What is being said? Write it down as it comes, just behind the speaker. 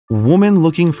Woman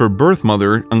looking for birth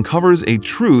mother uncovers a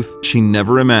truth she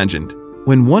never imagined.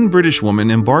 When one British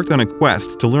woman embarked on a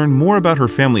quest to learn more about her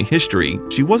family history,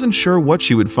 she wasn't sure what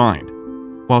she would find.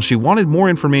 While she wanted more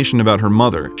information about her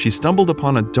mother, she stumbled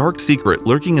upon a dark secret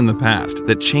lurking in the past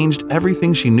that changed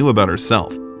everything she knew about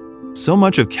herself. So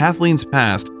much of Kathleen's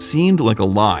past seemed like a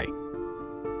lie.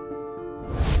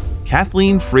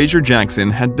 Kathleen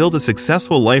Fraser-Jackson had built a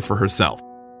successful life for herself.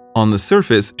 On the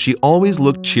surface, she always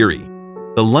looked cheery.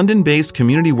 The London-based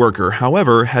community worker,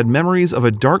 however, had memories of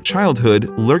a dark childhood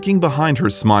lurking behind her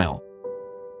smile.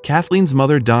 Kathleen's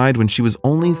mother died when she was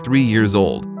only 3 years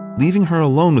old, leaving her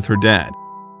alone with her dad.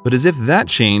 But as if that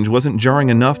change wasn't jarring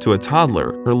enough to a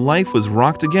toddler, her life was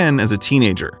rocked again as a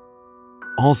teenager.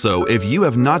 Also, if you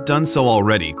have not done so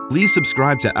already, please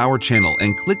subscribe to our channel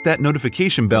and click that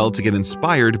notification bell to get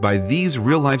inspired by these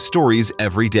real-life stories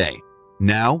every day.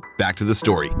 Now, back to the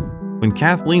story. When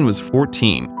Kathleen was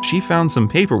 14, she found some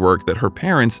paperwork that her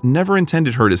parents never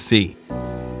intended her to see.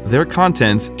 Their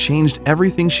contents changed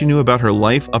everything she knew about her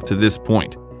life up to this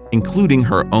point, including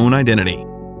her own identity.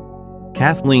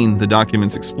 Kathleen, the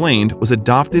documents explained, was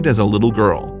adopted as a little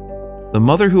girl. The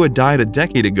mother who had died a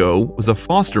decade ago was a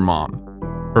foster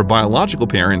mom. Her biological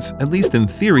parents, at least in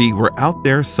theory, were out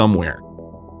there somewhere.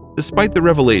 Despite the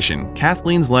revelation,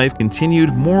 Kathleen's life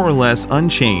continued more or less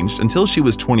unchanged until she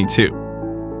was 22.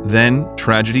 Then,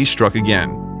 tragedy struck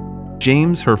again.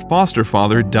 James, her foster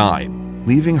father, died,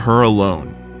 leaving her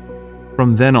alone.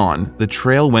 From then on, the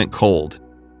trail went cold.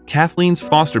 Kathleen's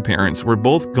foster parents were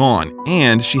both gone,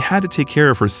 and she had to take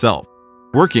care of herself.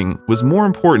 Working was more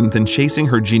important than chasing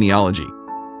her genealogy.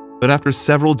 But after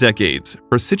several decades,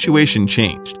 her situation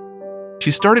changed.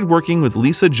 She started working with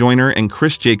Lisa Joyner and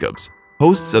Chris Jacobs,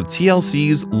 hosts of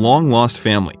TLC's Long Lost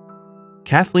Family.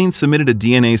 Kathleen submitted a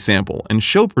DNA sample, and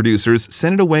show producers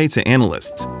sent it away to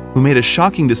analysts, who made a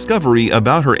shocking discovery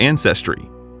about her ancestry.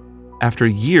 After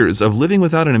years of living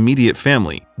without an immediate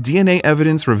family, DNA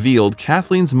evidence revealed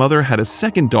Kathleen's mother had a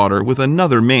second daughter with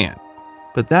another man.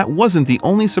 But that wasn't the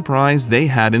only surprise they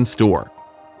had in store.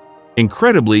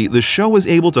 Incredibly, the show was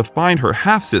able to find her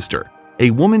half-sister, a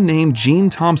woman named Jean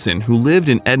Thompson who lived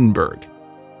in Edinburgh.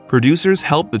 Producers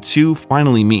helped the two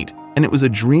finally meet, and it was a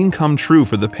dream come true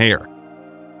for the pair.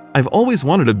 "I've always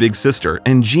wanted a big sister,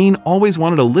 and Jean always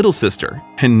wanted a little sister,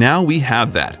 and now we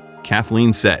have that,"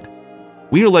 Kathleen said.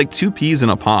 "We are like two peas in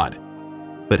a pod."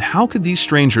 But how could these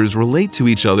strangers relate to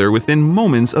each other within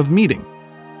moments of meeting?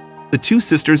 The two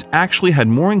sisters actually had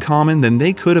more in common than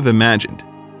they could have imagined.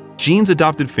 Jean's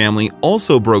adopted family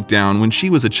also broke down when she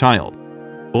was a child.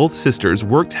 Both sisters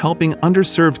worked helping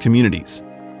underserved communities,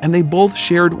 and they both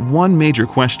shared one major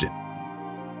question.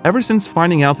 Ever since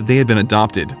finding out that they had been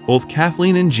adopted, both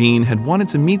Kathleen and Jean had wanted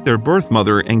to meet their birth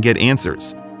mother and get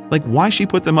answers, like why she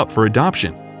put them up for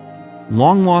adoption.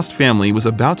 Long Lost Family was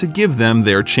about to give them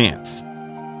their chance.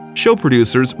 Show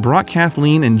producers brought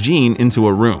Kathleen and Jean into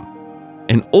a room.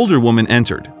 An older woman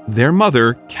entered, their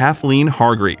mother, Kathleen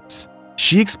Hargreaves.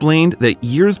 She explained that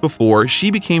years before, she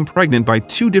became pregnant by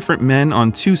 2 different men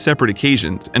on 2 separate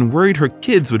occasions and worried her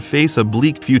kids would face a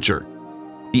bleak future.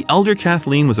 The elder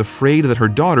Kathleen was afraid that her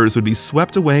daughters would be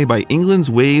swept away by England's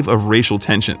wave of racial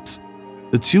tensions.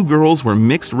 The 2 girls were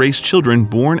mixed-race children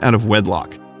born out of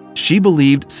wedlock. She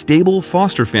believed stable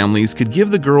foster families could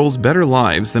give the girls better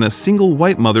lives than a single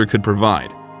white mother could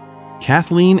provide.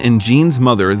 Kathleen and Jean's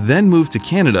mother then moved to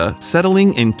Canada,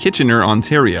 settling in Kitchener,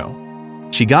 Ontario.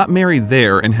 She got married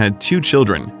there and had 2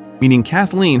 children, meaning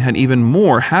Kathleen had even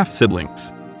more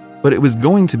half-siblings. But it was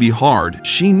going to be hard,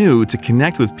 she knew, to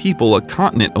connect with people a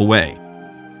continent away.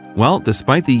 Well,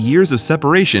 despite the years of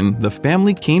separation, the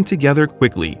family came together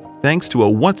quickly, thanks to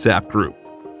a WhatsApp group.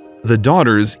 The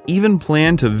daughters even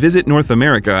planned to visit North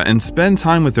America and spend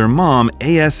time with their mom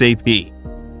ASAP.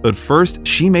 But first,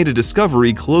 she made a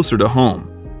discovery closer to home.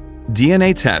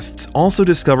 DNA tests also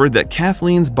discovered that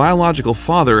Kathleen's biological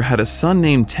father had a son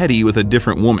named Teddy with a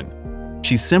different woman.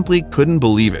 She simply couldn't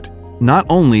believe it. Not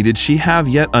only did she have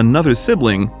yet another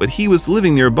sibling, but he was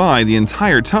living nearby the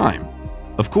entire time.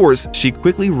 Of course, she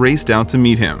quickly raced out to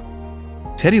meet him.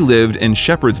 Teddy lived in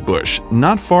Shepherd's Bush,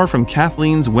 not far from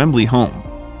Kathleen's Wembley home.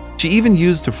 She even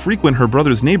used to frequent her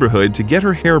brother's neighborhood to get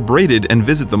her hair braided and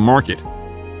visit the market.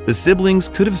 The siblings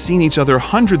could have seen each other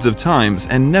hundreds of times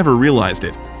and never realized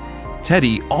it.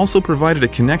 Teddy also provided a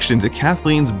connection to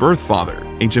Kathleen's birth father,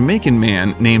 a Jamaican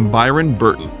man named Byron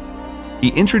Burton. He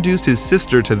introduced his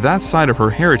sister to that side of her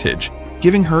heritage,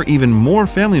 giving her even more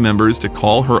family members to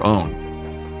call her own.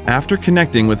 After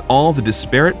connecting with all the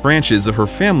disparate branches of her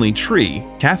family tree,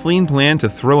 Kathleen planned to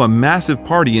throw a massive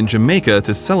party in Jamaica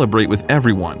to celebrate with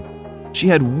everyone. She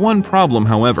had one problem,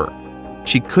 however.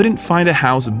 she couldn't find a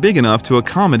house big enough to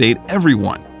accommodate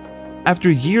everyone.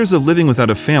 After years of living without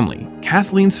a family,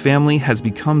 Kathleen's family has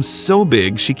become so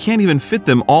big she can't even fit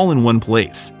them all in one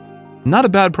place. Not a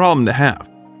bad problem to have,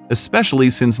 especially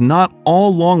since not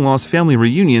all long-lost family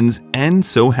reunions end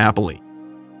so happily.